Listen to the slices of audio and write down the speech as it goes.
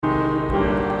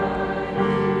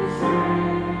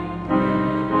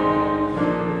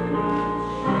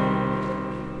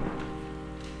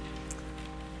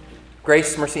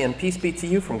Grace, mercy, and peace be to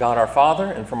you from God our Father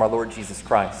and from our Lord Jesus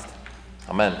Christ.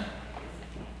 Amen.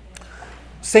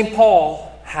 St.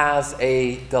 Paul has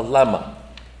a dilemma.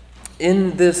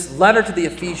 In this letter to the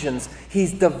Ephesians,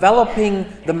 he's developing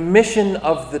the mission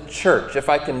of the church. If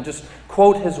I can just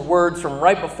quote his words from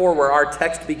right before where our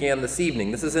text began this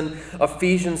evening. This is in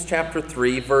Ephesians chapter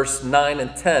 3, verse 9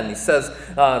 and 10. He says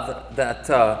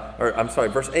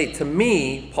verse 8. To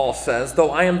me, Paul says,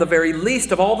 though I am the very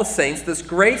least of all the saints, this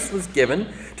grace was given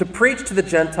to preach to the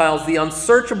Gentiles the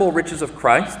unsearchable riches of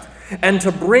Christ, and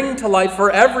to bring to light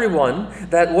for everyone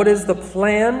that what is the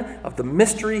plan of the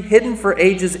mystery hidden for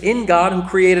ages in God who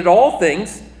created all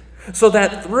things, so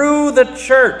that through the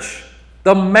church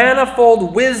the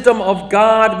manifold wisdom of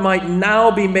God might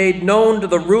now be made known to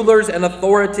the rulers and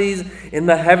authorities in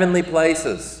the heavenly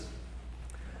places.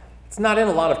 It's not in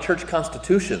a lot of church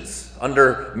constitutions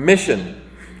under mission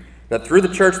that through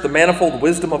the church the manifold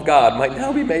wisdom of God might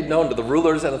now be made known to the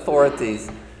rulers and authorities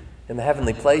in the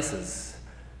heavenly places.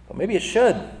 But maybe it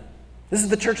should. This is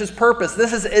the church's purpose.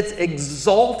 This is its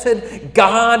exalted,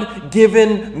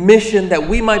 God-given mission that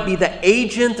we might be the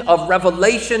agent of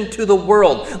revelation to the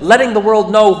world, letting the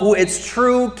world know who its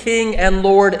true King and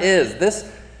Lord is. This,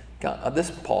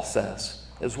 Paul says,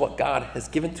 is what God has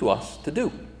given to us to do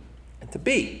and to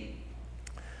be.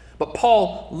 But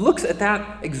Paul looks at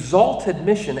that exalted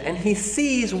mission and he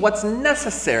sees what's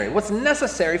necessary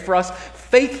for us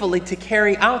faithfully to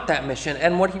carry out that mission.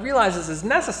 And what he realizes is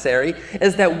necessary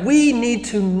is that we need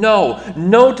to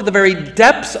know to the very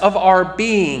depths of our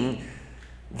being,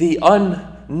 the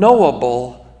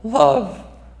unknowable love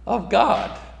of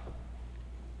God.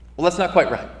 Well, that's not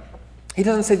quite right. He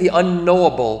doesn't say the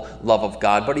unknowable love of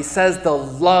God, but he says the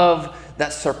love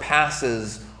that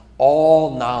surpasses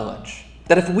all knowledge.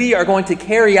 That if we are going to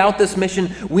carry out this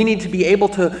mission, we need to be able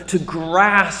to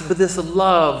grasp this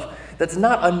love that's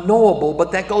not unknowable,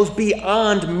 but that goes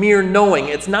beyond mere knowing.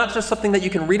 It's not just something that you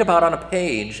can read about on a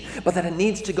page, but that it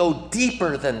needs to go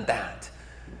deeper than that.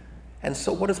 And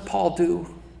so what does Paul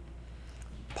do?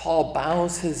 Paul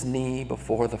bows his knee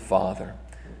before the Father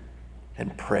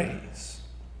and prays.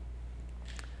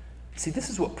 See, this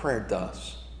is what prayer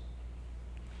does.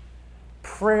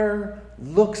 Prayer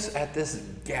looks at this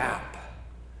gap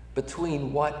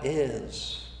between what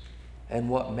is and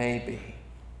what may be.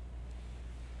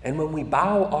 And when we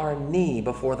bow our knee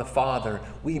before the Father,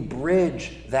 we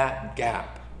bridge that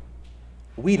gap.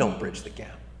 We don't bridge the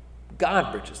gap.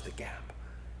 God bridges the gap.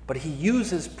 But he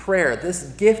uses prayer, this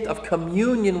gift of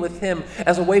communion with him,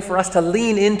 as a way for us to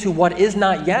lean into what is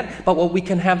not yet, but what we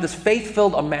can have this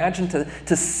faith-filled imagine,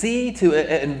 to see,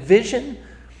 to envision,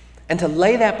 and to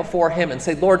lay that before him and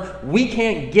say, Lord, we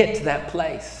can't get to that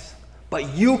place,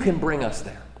 but you can bring us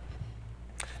there.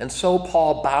 And so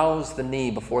Paul bows the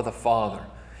knee before the Father.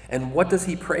 And what does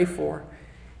he pray for?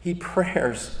 He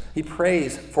prays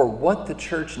for what the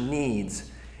church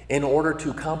needs in order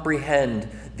to comprehend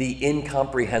the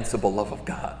incomprehensible love of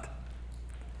God.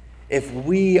 If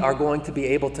we are going to be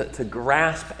able to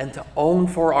grasp and to own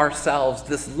for ourselves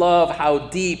this love, how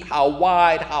deep, how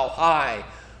wide, how high,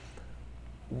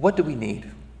 what do we need?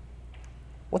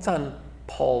 What's on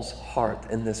Paul's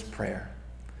heart in this prayer?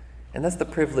 And that's the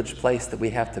privileged place that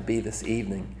we have to be this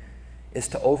evening, is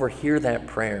to overhear that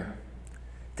prayer,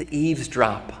 to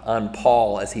eavesdrop on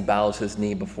Paul as he bows his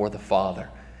knee before the Father,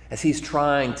 as he's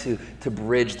trying to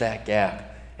bridge that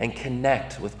gap and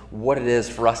connect with what it is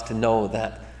for us to know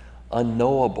that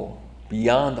unknowable,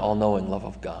 beyond all-knowing love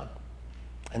of God.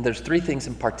 And there's three things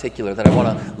in particular that I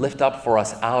want to lift up for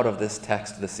us out of this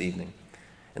text this evening.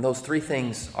 And those three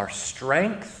things are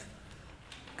strength,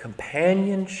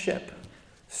 companionship,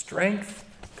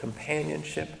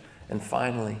 and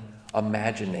finally,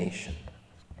 imagination.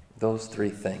 Those three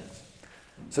things.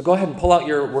 So go ahead and pull out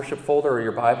your worship folder or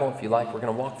your Bible if you like. We're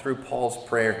going to walk through Paul's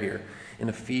prayer here in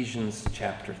Ephesians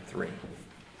chapter 3.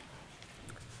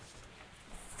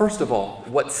 First of all,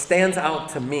 what stands out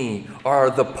to me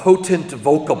are the potent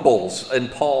vocables in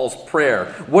Paul's prayer.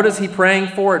 What is he praying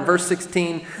for in verse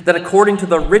 16? That according to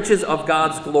the riches of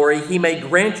God's glory, he may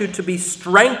grant you to be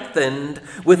strengthened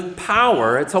with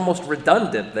power. It's almost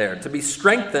redundant there, to be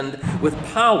strengthened with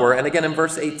power. And again in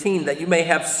verse 18, that you may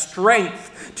have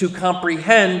strength to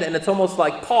comprehend. And it's almost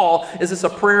like, Paul, is this a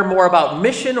prayer more about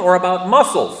mission or about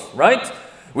muscles, right?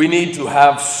 We need to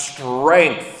have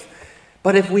strength.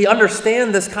 But if we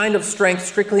understand this kind of strength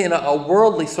strictly in a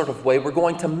worldly sort of way, we're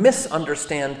going to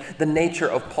misunderstand the nature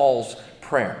of Paul's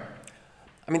prayer.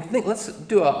 I mean, let's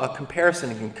do a comparison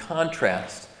and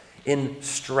contrast in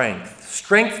strength.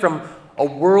 Strength from a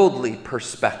worldly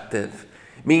perspective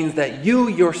means that you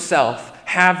yourself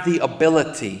have the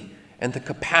ability and the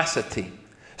capacity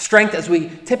Strength, as we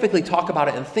typically talk about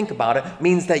it and think about it,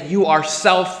 means that you are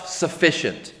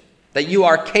self-sufficient, that you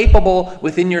are capable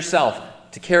within yourself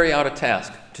to carry out a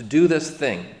task, to do this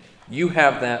thing. You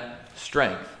have that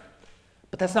strength.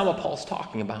 But that's not what Paul's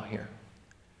talking about here.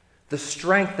 The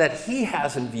strength that he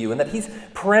has in view and that he's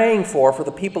praying for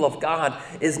the people of God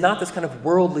is not this kind of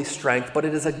worldly strength, but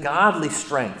it is a godly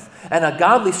strength. And a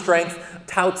godly strength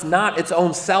touts not its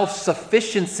own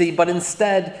self-sufficiency, but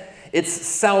instead its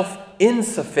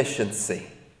self-insufficiency.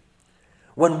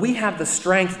 When we have the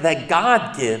strength that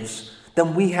God gives,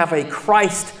 then we have a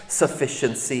Christ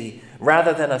sufficiency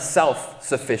rather than a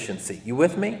self-sufficiency. You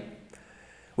with me?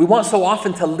 We want so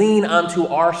often to lean onto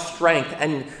our strength,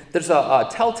 and there's a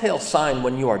telltale sign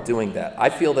when you are doing that. I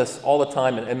feel this all the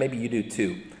time, and maybe you do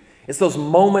too. It's those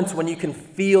moments when you can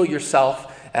feel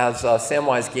yourself, as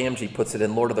Samwise Gamgee puts it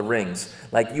in Lord of the Rings,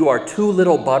 like you are too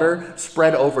little butter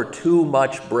spread over too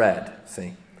much bread.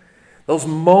 See? Those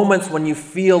moments when you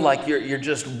feel like you're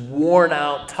just worn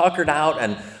out, tuckered out,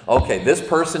 and okay, this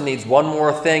person needs one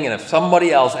more thing, and if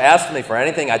somebody else asks me for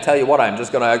anything, I tell you what, I'm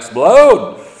just going to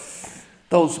explode.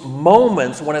 Those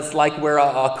moments when it's like we're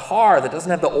a car that doesn't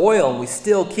have the oil and we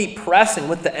still keep pressing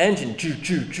with the engine. Choo,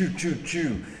 choo, choo, choo,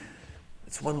 choo.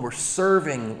 It's when we're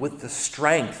serving with the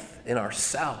strength in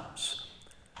ourselves.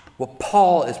 What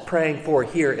Paul is praying for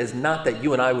here is not that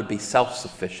you and I would be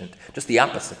self-sufficient, just the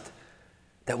opposite.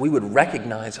 That we would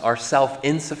recognize our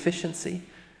self-insufficiency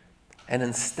and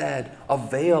instead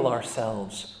avail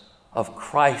ourselves of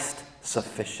Christ's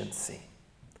sufficiency.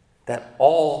 That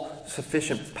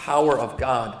all-sufficient power of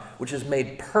God, which is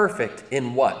made perfect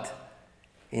in what?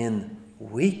 In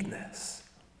weakness.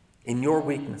 In your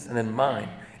weakness and in mine.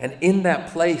 And in that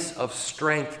place of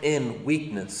strength in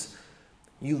weakness,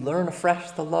 you learn afresh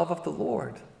the love of the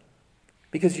Lord.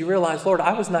 Because you realize, Lord,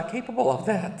 I was not capable of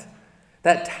that.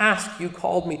 That task you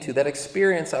called me to, that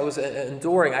experience I was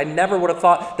enduring, I never would have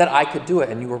thought that I could do it.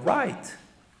 And you were right.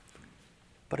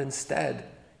 But instead,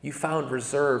 you found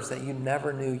reserves that you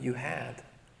never knew you had.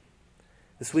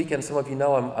 This weekend, some of you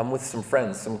know I'm with some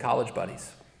friends, some college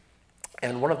buddies.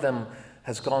 And one of them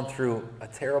has gone through a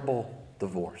terrible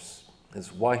divorce.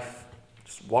 His wife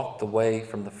just walked away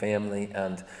from the family,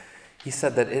 and he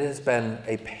said that it has been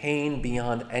a pain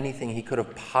beyond anything he could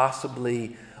have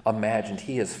possibly imagined.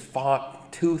 He has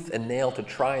fought tooth and nail to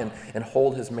try and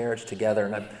hold his marriage together.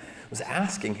 And I was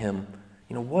asking him,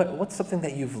 what's something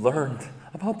that you've learned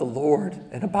about the Lord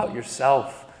and about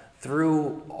yourself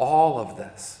through all of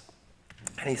this?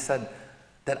 And he said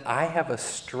that I have a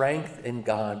strength in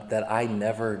God that I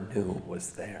never knew was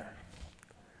there.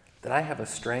 That I have a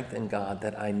strength in God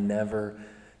that I never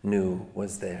knew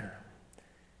was there.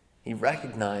 He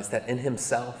recognized that in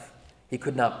himself, he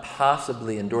could not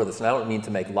possibly endure this. And I don't mean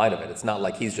to make light of it. It's not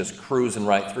like he's just cruising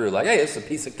right through, like, hey, it's a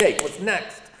piece of cake. What's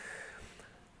next?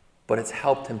 But it's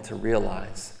helped him to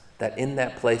realize that in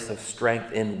that place of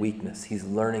strength in weakness, he's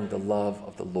learning the love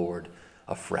of the Lord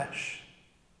afresh.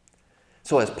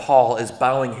 So as Paul is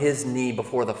bowing his knee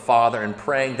before the Father and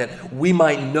praying that we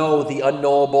might know the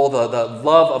unknowable, the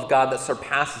love of God that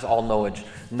surpasses all knowledge,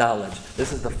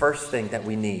 this is the first thing that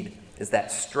we need, is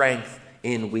that strength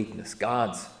in weakness,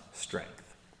 God's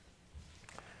strength.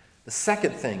 The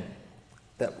second thing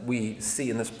that we see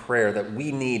in this prayer that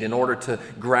we need in order to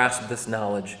grasp this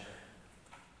knowledge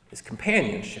is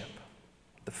companionship,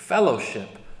 the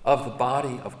fellowship of the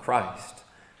body of Christ.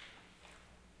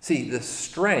 See, the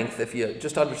strength, if you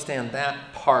just understand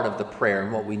that part of the prayer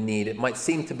and what we need, it might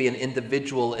seem to be an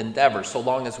individual endeavor. So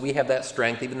long as we have that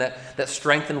strength, even that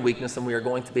strength and weakness, then we are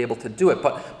going to be able to do it.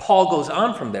 But Paul goes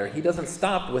on from there. He doesn't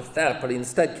stop with that, but he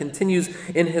instead continues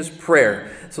in his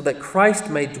prayer. So that Christ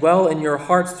may dwell in your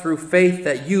hearts through faith,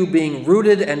 that you, being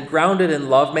rooted and grounded in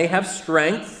love, may have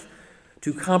strength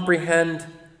to comprehend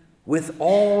with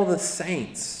all the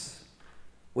saints,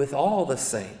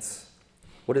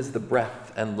 what is the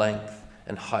breadth and length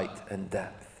and height and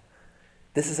depth.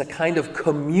 This is a kind of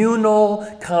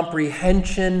communal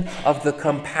comprehension of the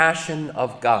compassion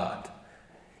of God.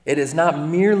 It is not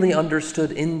merely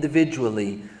understood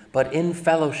individually, but in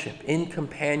fellowship, in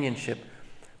companionship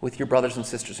with your brothers and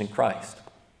sisters in Christ.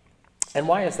 And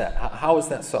why is that? How is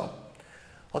that so?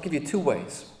 I'll give you two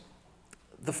ways.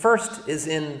 The first is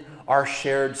in our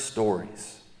shared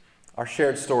stories. Our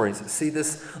shared stories. See,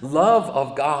 this love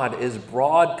of God is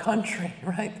broad country,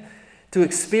 right? To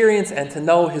experience and to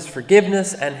know his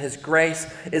forgiveness and his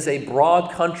grace is a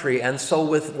broad country. And so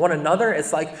with one another,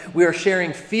 it's like we are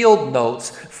sharing field notes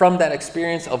from that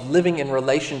experience of living in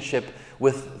relationship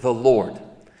with the Lord.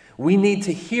 We need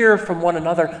to hear from one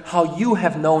another how you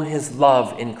have known his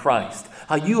love in Christ,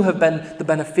 how you have been the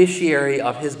beneficiary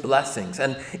of his blessings.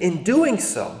 And in doing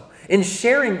so, in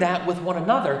sharing that with one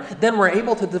another, then we're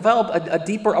able to develop a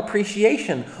deeper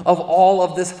appreciation of all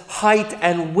of this height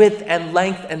and width and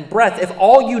length and breadth. If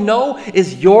all you know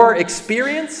is your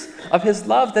experience of his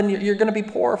love, then you're going to be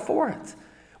poorer for it.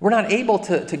 We're not able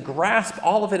to grasp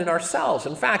all of it in ourselves.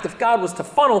 In fact, if God was to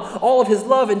funnel all of his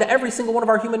love into every single one of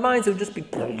our human minds, it would just be...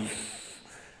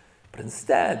 But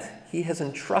instead, he has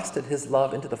entrusted his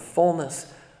love into the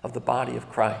fullness of the body of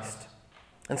Christ.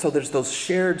 And so there's those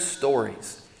shared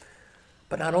stories.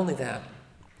 But not only that,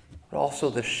 but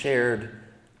also the shared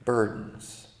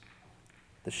burdens.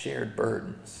 The shared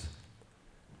burdens.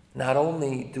 Not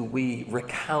only do we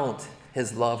recount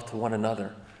his love to one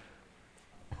another,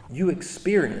 you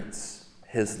experience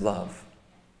his love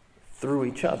through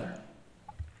each other.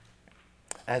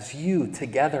 As you,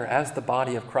 together as the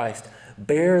body of Christ,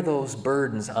 bear those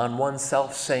burdens on one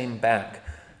self-same back.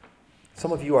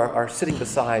 Some of you are sitting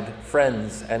beside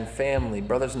friends and family,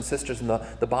 brothers and sisters in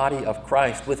the body of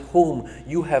Christ with whom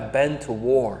you have been to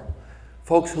war.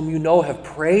 Folks whom you know have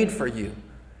prayed for you,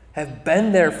 have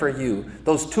been there for you.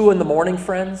 Those 2 a.m.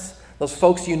 friends, those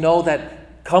folks you know that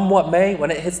come what may, when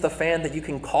it hits the fan, that you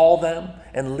can call them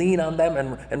and lean on them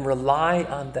and rely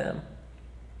on them.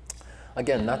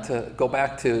 Again, not to go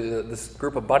back to this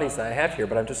group of buddies that I have here,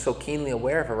 but I'm just so keenly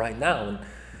aware of it right now.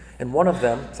 And one of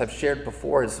them, as I've shared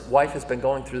before, his wife has been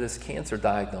going through this cancer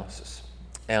diagnosis.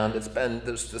 And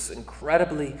there's this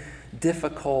incredibly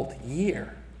difficult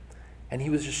year. And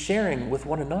he was just sharing with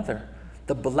one another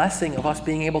the blessing of us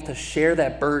being able to share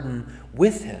that burden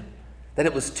with him. That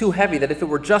it was too heavy, that if it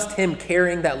were just him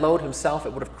carrying that load himself,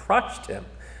 it would have crushed him.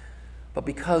 But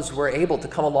because we're able to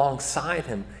come alongside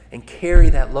him and carry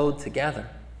that load together,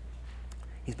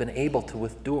 he's been able to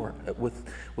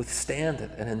withstand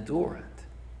it and endure it.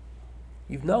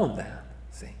 You've known that,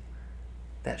 see.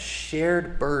 That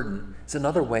shared burden is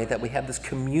another way that we have this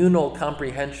communal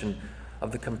comprehension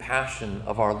of the compassion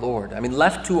of our Lord. I mean,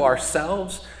 left to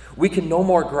ourselves, we can no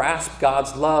more grasp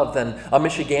God's love than a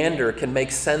Michigander can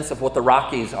make sense of what the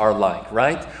Rockies are like,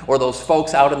 right? Or those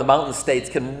folks out in the mountain states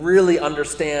can really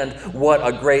understand what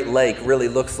a Great Lake really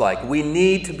looks like. We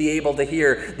need to be able to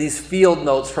hear these field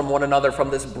notes from one another from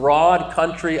this broad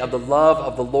country of the love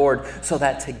of the Lord, so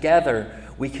that together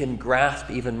we can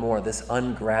grasp even more this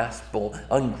ungraspable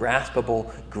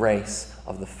grace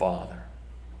of the Father.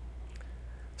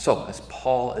 So, as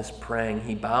Paul is praying,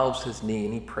 he bows his knee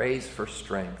and he prays for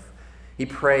strength. He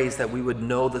prays that we would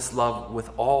know this love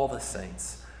with all the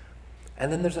saints.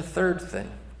 And then there's a third thing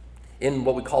in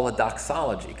what we call a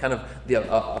doxology, kind of the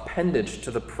appendage to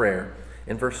the prayer.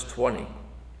 In verse 20,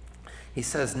 he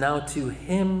says, "Now to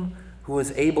him who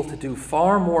is able to do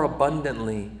far more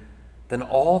abundantly than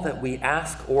all that we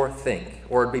ask or think,"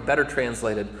 or it'd be better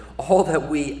translated, all that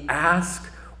we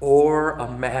ask or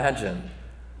imagine,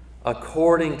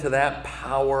 according to that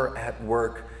power at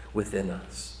work within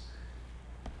us.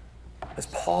 As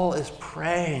Paul is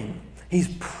praying, he's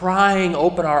prying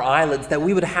open our eyelids that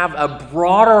we would have a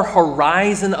broader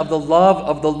horizon of the love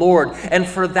of the Lord. And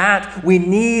for that, we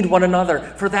need one another.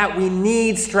 For that, we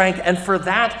need strength. And for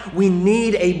that, we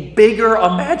need a bigger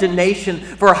imagination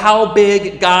for how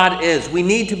big God is. We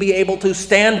need to be able to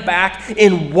stand back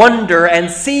in wonder and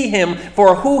see him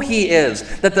for who he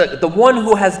is. That the one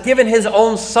who has given his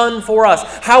own Son for us,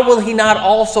 how will he not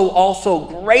also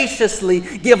graciously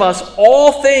give us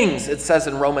all things, it says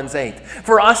in Romans 8.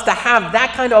 For us to have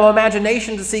that kind of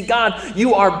imagination to see, God,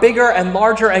 you are bigger and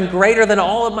larger and greater than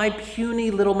all of my puny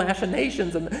little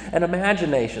machinations and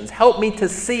imaginations. Help me to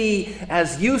see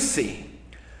as you see.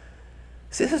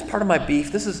 See, this is part of my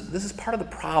beef. This is part of the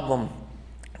problem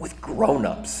with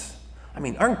grown-ups. I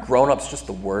mean, aren't grown-ups just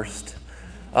the worst?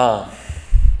 Well,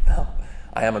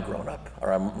 I am a grown-up,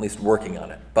 or I'm at least working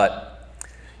on it. But,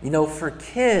 for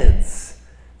kids,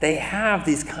 they have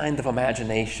these kind of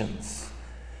imaginations.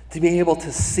 To be able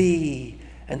to see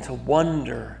and to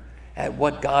wonder at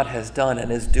what God has done and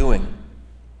is doing.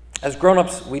 As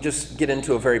grown-ups, we just get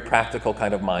into a very practical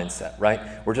kind of mindset, right?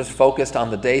 We're just focused on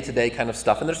the day-to-day kind of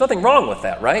stuff, and there's nothing wrong with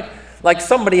that, right? Like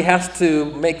somebody has to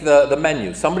make the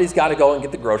menu. Somebody's got to go and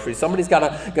get the groceries. Somebody's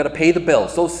got to pay the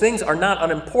bills. Those things are not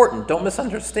unimportant. Don't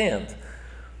misunderstand.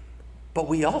 But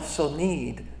we also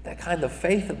need that kind of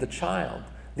faith of the child,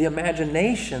 the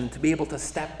imagination to be able to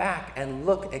step back and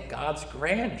look at God's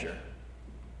grandeur.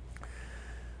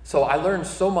 So I learned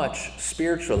so much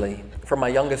spiritually from my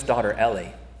youngest daughter,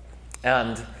 Ellie.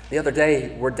 And the other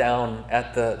day, we're down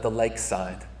at the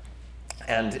lakeside.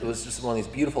 And it was just one of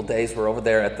these beautiful days. We're over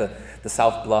there at the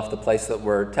South Bluff, the place that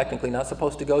we're technically not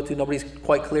supposed to go to. Nobody's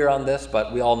quite clear on this,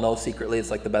 but we all know secretly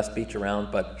it's like the best beach around,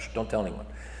 but don't tell anyone.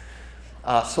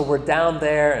 So we're down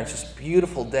there, and it's just a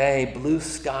beautiful day, blue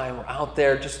sky, and we're out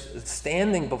there just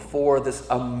standing before this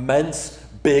immense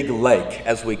big lake,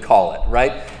 as we call it,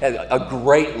 right? A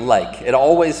great lake. It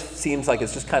always seems like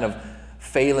it's just kind of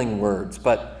failing words,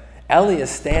 but Ellie is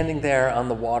standing there on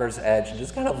the water's edge and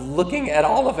just kind of looking at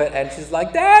all of it, and she's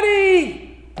like,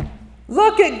 Daddy,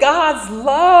 look at God's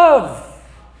love.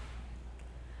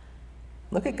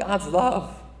 Look at God's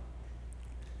love.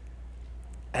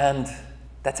 And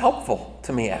that's helpful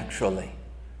to me, actually.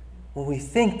 When we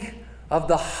think of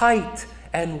the height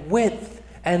and width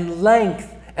and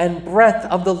length and breadth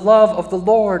of the love of the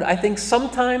Lord, I think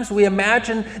sometimes we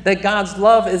imagine that God's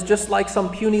love is just like some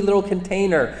puny little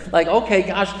container. Like, okay,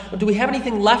 gosh, do we have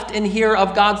anything left in here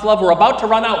of God's love? We're about to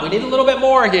run out. We need a little bit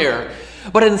more here.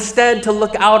 But instead to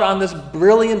look out on this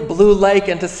brilliant blue lake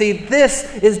and to see this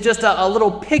is just a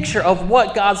little picture of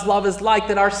what God's love is like,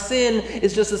 that our sin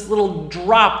is just this little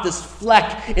drop, this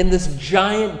fleck in this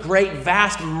giant, great,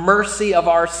 vast mercy of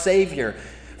our Savior.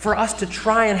 For us to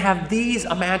try and have these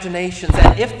imaginations,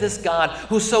 and if this God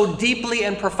who so deeply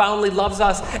and profoundly loves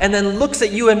us and then looks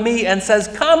at you and me and says,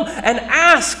 come and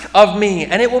ask of me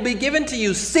and it will be given to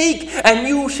you, seek and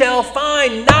you shall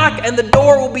find, knock and the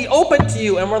door will be open to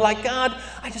you. And we're like, God,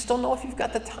 I just don't know if you've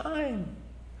got the time.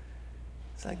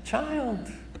 It's like,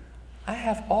 child, I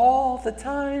have all the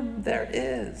time there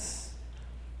is.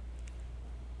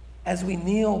 As we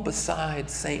kneel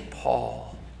beside St. Paul,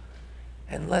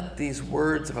 and let these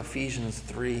words of Ephesians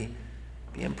 3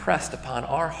 be impressed upon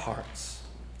our hearts.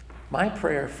 My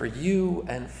prayer for you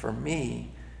and for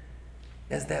me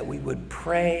is that we would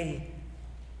pray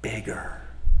bigger,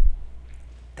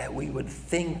 that we would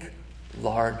think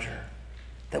larger,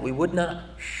 that we would not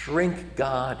shrink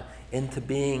God into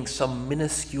being some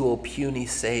minuscule, puny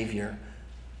Savior,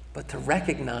 but to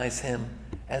recognize him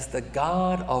as the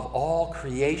God of all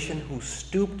creation who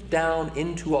stooped down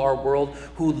into our world,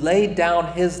 who laid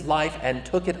down his life and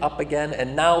took it up again,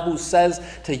 and now who says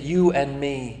to you and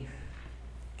me,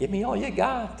 give me all you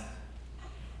got.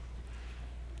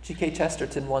 G.K.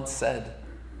 Chesterton once said,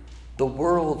 the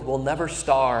world will never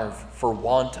starve for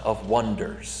want of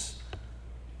wonders,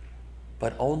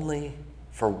 but only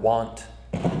for want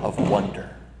of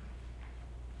wonder.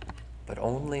 But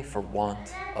only for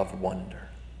want of wonder.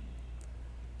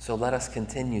 So let us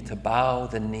continue to bow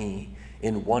the knee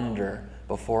in wonder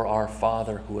before our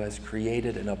Father who has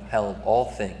created and upheld all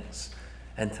things,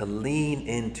 and to lean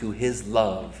into his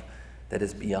love that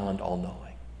is beyond all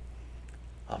knowing.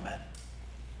 Amen.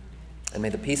 And may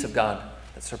the peace of God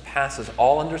that surpasses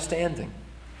all understanding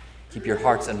keep your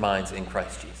hearts and minds in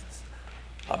Christ Jesus.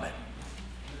 Amen.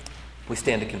 We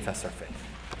stand to confess our faith.